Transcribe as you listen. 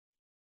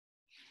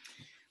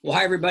Well,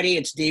 hi, everybody.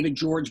 It's David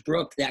George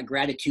Brook, that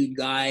gratitude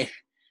guy,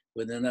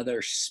 with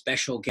another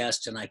special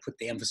guest. And I put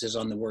the emphasis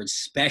on the word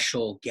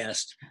special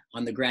guest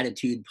on the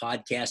Gratitude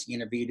podcast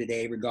interview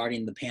today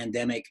regarding the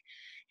pandemic.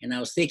 And I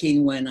was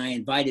thinking when I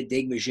invited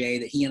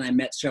Digvijay that he and I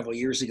met several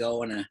years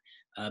ago, and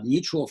a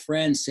mutual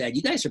friend said,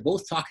 "You guys are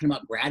both talking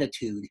about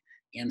gratitude.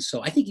 And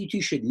so I think you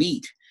two should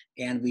meet."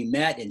 And we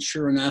met, and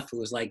sure enough, it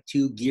was like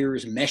two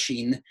gears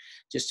meshing,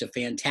 just a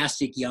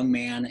fantastic young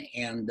man.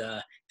 And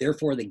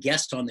therefore, the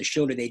guest on the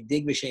show today,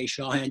 Digvijay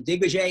Chauhan.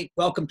 Digvijay,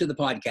 welcome to the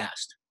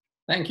podcast.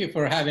 Thank you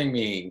for having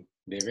me,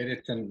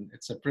 David.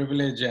 It's a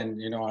privilege, and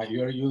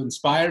you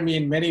inspire me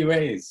in many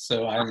ways.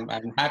 So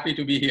I'm happy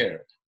to be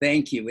here.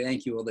 Thank you,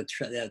 Well,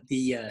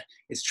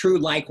 it's true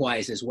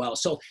likewise as well.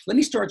 So let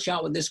me start you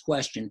out with this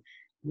question: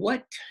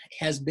 what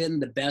has been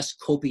the best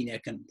coping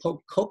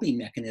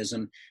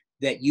mechanism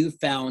that you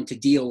found to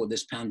deal with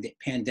this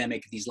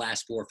pandemic these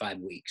last 4 or 5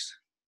 weeks?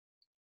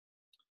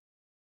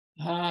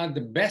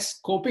 The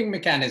best coping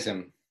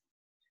mechanism.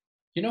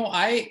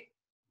 I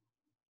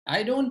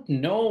don't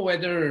know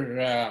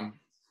whether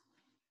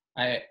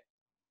I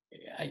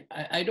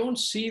don't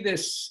see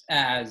this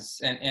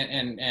as,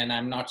 and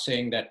I'm not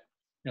saying that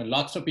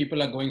lots of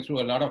people are going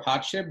through a lot of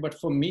hardship, but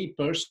for me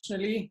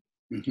personally,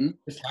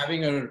 just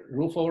having a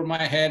roof over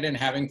my head and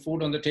having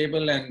food on the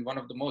table, and one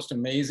of the most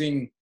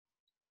amazing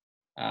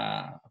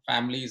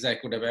families I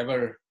could have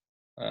ever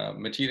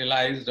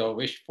materialized or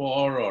wished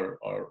for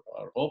or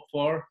hoped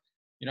for.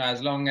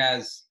 As long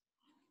as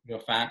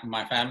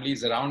my family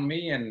is around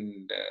me,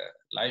 and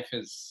life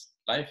is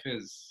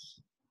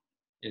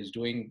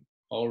doing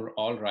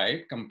all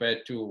right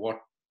compared to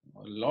what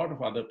a lot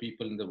of other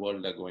people in the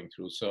world are going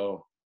through.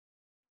 So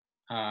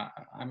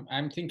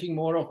I'm thinking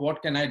more of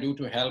what can I do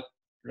to help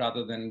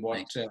rather than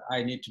what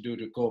I need to do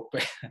to cope.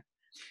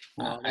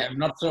 I'm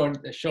not so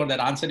sure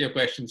that answered your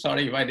question.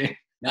 Sorry if I did.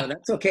 No,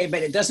 that's okay.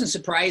 But it doesn't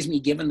surprise me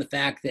given the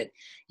fact that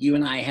you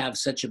and I have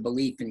such a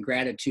belief in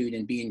gratitude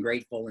and being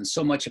grateful. And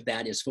so much of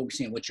that is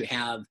focusing on what you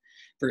have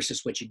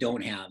versus what you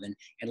don't have. And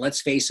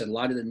let's face it, a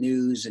lot of the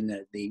news and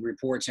the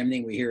reports,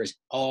 everything we hear is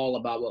all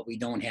about what we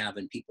don't have,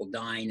 and people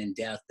dying and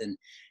death and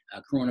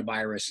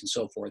coronavirus and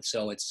so forth.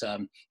 So it's at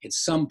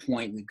some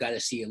point we've got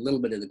to see a little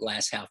bit of the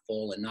glass half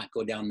full and not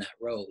go down that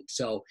road.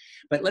 So,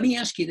 but let me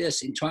ask you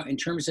this in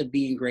terms of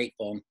being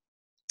grateful.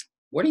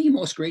 What are you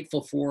most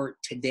grateful for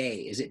today?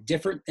 Is it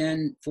different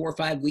than 4 or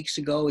 5 weeks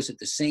ago? Is it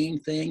the same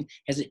thing?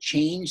 Has it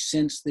changed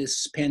since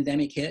this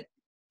pandemic hit?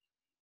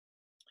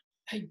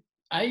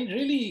 I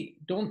really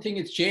don't think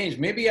it's changed.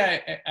 Maybe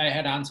I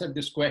had answered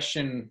this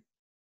question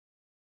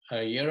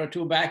a year or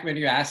two back when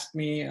you asked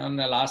me on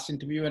the last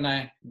interview, and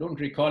I don't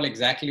recall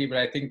exactly, but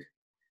I think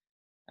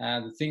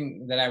the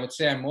thing that I would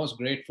say I'm most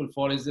grateful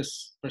for is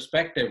this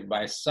perspective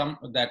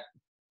that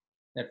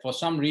for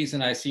some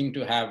reason I seem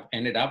to have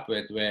ended up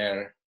with,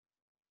 where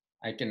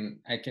I'm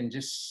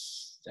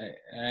just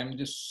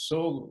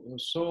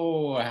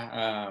so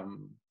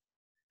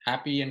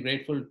happy and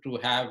grateful to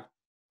have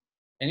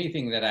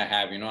anything that I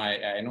have. I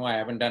know I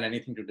haven't done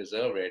anything to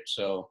deserve it.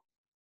 So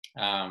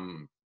I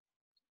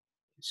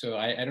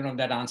don't know if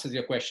that answers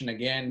your question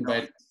again,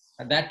 but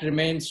that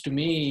remains to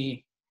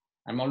me.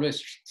 I'm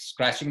always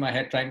scratching my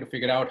head trying to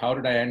figure out how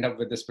did I end up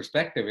with this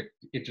perspective.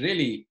 It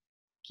really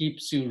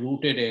keeps you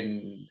rooted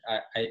in,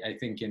 I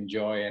think, in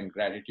joy and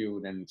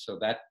gratitude. And so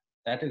that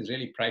is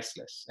really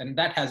priceless. And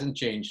that hasn't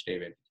changed,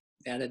 David.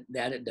 That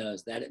it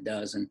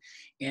does.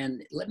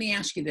 And let me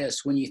ask you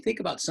this: when you think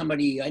about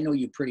somebody, I know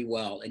you pretty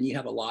well, and you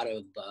have a lot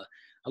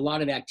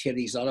of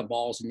activities, a lot of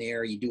balls in the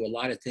air. You do a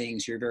lot of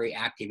things. You're very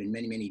active in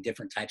many, many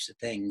different types of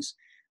things.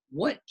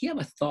 Do you have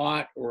a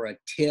thought or a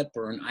tip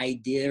or an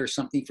idea or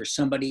something for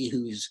somebody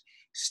who's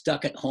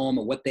stuck at home,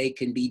 or what they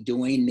can be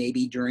doing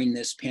maybe during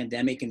this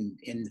pandemic and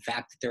the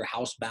fact that they're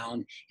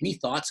housebound? Any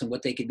thoughts on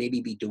what they could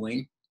maybe be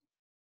doing?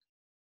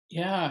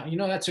 Yeah,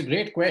 that's a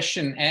great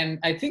question. And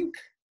I think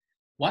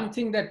one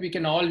thing that we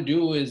can all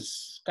do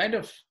is kind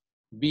of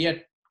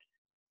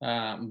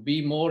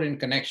be more in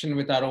connection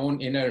with our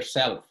own inner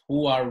self.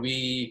 Who are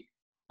we?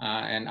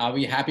 And are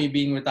we happy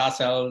being with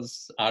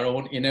ourselves, our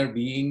own inner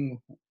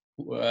being?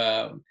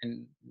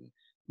 And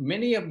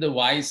many of the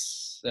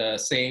wise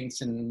saints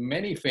and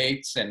many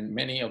faiths and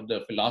many of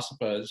the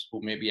philosophers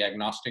who may be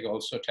agnostic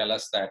also tell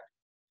us that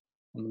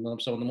some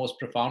of the most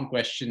profound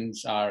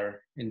questions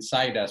are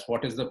inside us.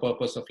 What is the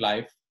purpose of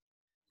life?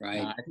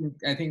 Right.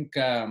 I think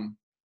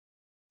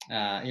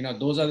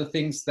those are the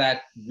things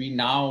that we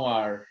now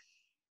are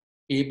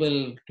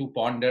able to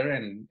ponder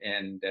and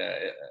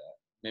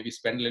maybe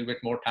spend a little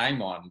bit more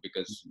time on,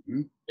 because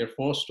you're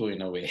forced to,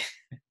 in a way.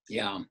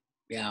 Yeah,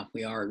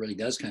 we are. It really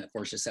does kind of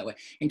force us that way.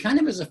 And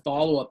kind of as a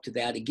follow-up to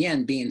that,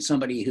 again, being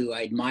somebody who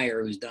I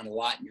admire, who's done a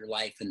lot in your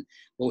life, and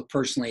both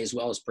personally as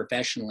well as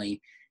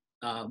professionally,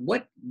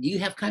 what do you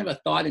have kind of a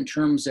thought in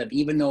terms of,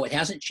 even though it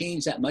hasn't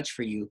changed that much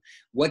for you,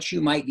 what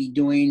you might be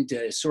doing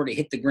to sort of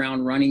hit the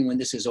ground running when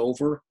this is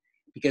over?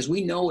 Because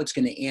we know it's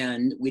going to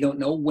end. We don't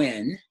know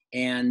when.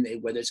 and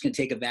whether it's going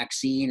to take a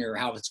vaccine or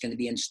how it's going to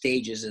be in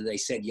stages, as they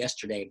said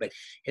yesterday. But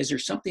is there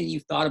something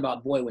you've thought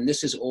about, boy, when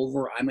this is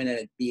over, I'm going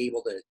to be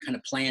able to kind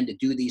of plan to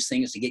do these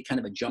things to get kind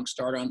of a jump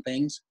start on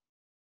things?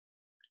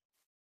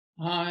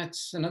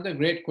 It's another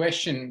great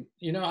question.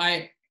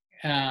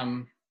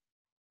 Um,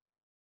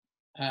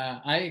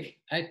 I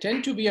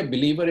tend to be a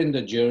believer in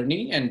the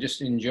journey and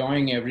just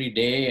enjoying every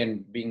day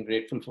and being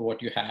grateful for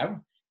what you have.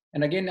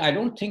 And again, I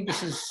don't think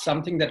this is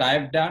something that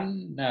I've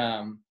done.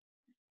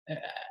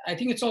 I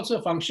think it's also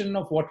a function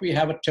of what we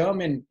have a term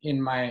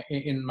in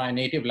my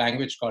native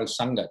language called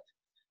Sangat.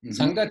 Mm-hmm.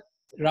 Sangat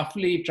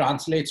roughly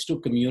translates to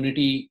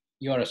community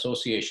or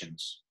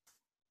associations.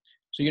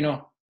 So,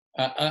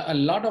 a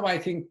lot of, I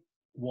think,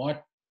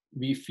 what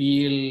we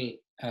feel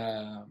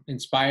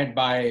inspired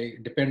by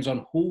depends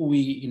on who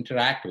we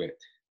interact with.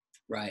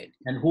 Right.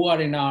 And who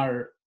are in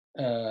our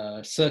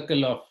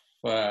circle of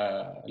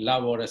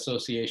love or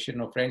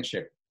association or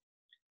friendship.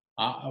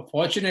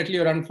 Fortunately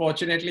or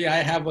unfortunately, I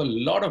have a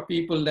lot of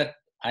people that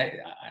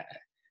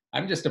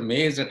I'm just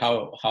amazed at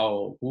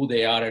who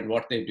they are and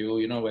what they do.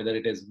 Whether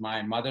it is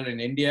my mother in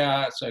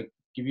India. So I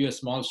give you a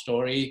small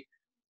story.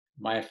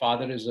 My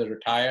father is a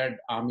retired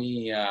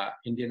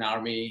Indian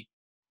Army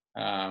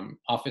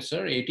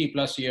officer, 80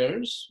 plus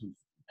years,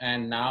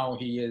 and now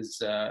he has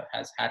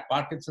had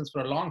Parkinson's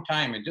for a long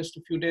time. And just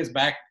a few days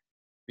back,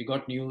 we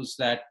got news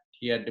that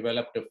he had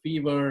developed a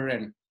fever,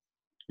 and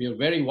we were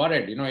very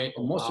worried.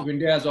 Most of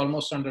India is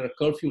almost under a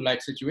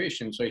curfew-like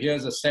situation. So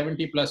here's a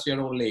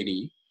 70-plus-year-old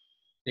lady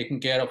taking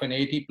care of an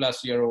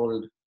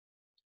 80-plus-year-old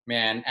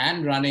man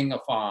and running a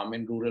farm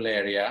in rural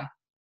area.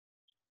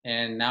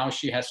 And now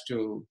she has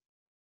to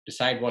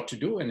decide what to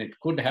do, and it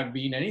could have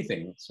been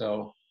anything.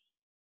 So,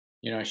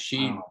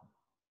 she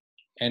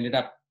ended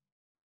up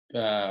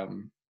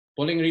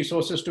pulling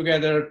resources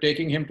together,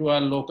 taking him to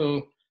our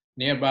local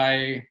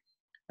nearby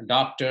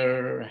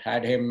doctor,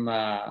 had him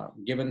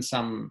given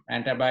some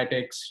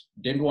antibiotics,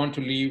 didn't want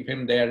to leave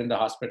him there in the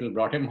hospital,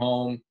 brought him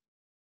home,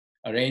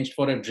 arranged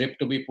for a drip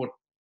to be put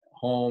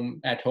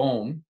at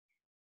home.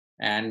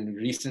 And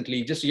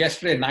recently, just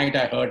yesterday night,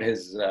 I heard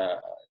his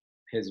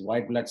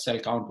white blood cell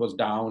count was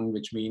down,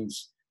 which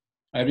means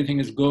everything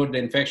is good, the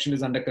infection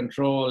is under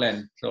control.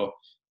 And so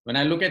when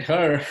I look at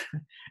her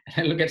and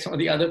I look at some of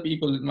the other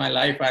people in my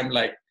life, I'm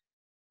like,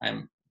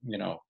 I'm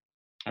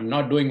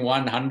not doing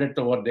 1/100th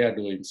of what they're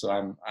doing. So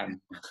I'm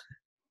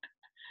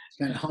It's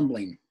kind of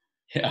humbling.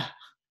 Yeah.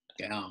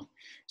 Yeah.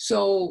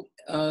 So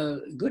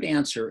good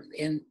answer.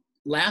 And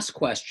last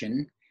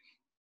question,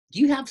 do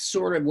you have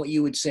sort of what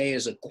you would say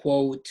is a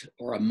quote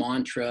or a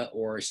mantra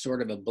or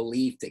sort of a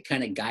belief that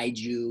kind of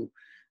guides you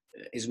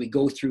as we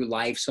go through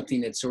life, something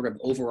that's sort of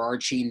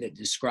overarching that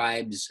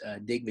describes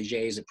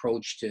Digvijay's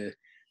approach to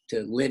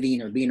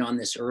living or being on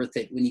this earth,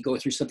 that when you go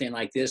through something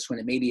like this, when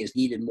it maybe is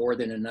needed more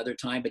than another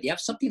time, but you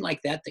have something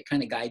like that that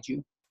kind of guides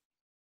you?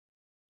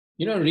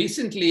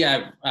 Recently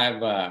I've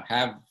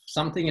have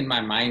something in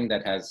my mind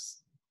that has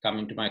come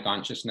into my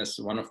consciousness.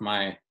 One of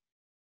my,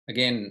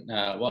 again,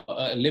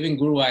 a living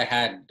guru I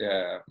had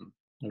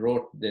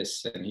wrote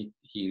this, and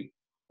he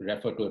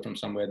referred to it from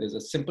somewhere. There's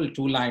a simple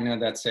two-liner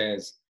that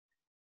says,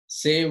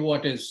 say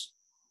what is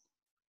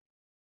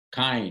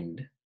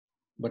kind,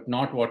 but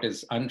not what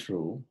is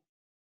untrue,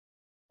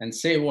 and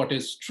say what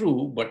is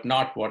true, but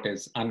not what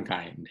is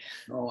unkind.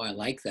 Oh, I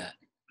like that.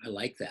 I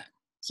like that.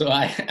 So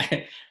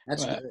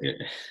that's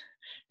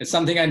it's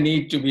something I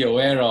need to be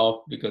aware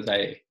of, because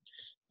I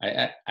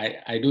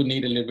do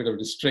need a little bit of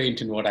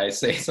restraint in what I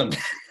say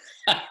sometimes.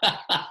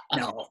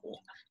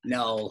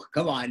 No,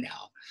 come on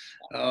now.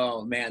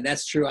 Oh man,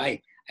 that's true. I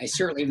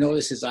certainly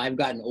notice as I've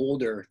gotten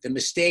older, the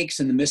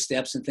mistakes and the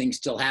missteps and things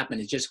still happen.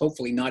 It's just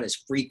hopefully not as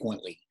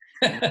frequently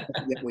that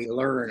we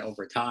learn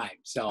over time.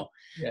 So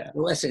yeah.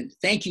 Well, listen,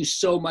 thank you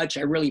so much.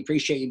 I really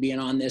appreciate you being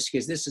on this,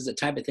 because this is the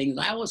type of thing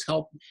that I always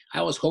hope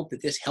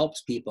that this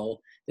helps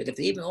people, that if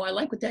they even, I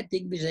like what that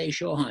Digvijay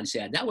Chauhan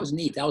said. That was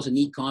neat. That was a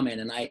neat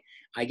comment. And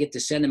I get to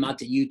send them out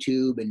to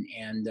YouTube,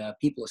 and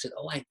people have said,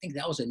 oh, I think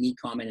that was a neat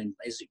comment. And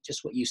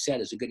just what you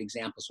said is a good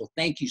example. So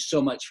thank you so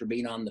much for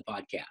being on the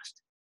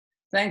podcast.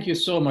 Thank you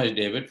so much,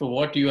 David, for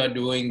what you are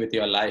doing with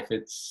your life.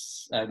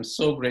 I'm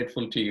so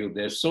grateful to you.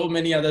 There's so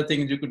many other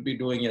things you could be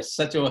doing. You're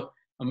such an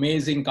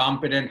amazing,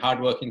 competent,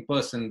 hardworking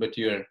person, but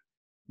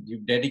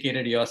you've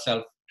dedicated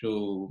yourself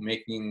to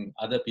making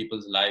other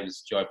people's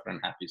lives joyful and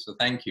happy. So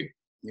thank you.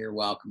 You're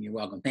welcome. You're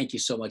welcome. Thank you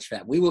so much for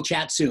that. We will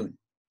chat soon.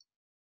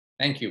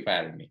 Thank you for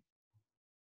having me.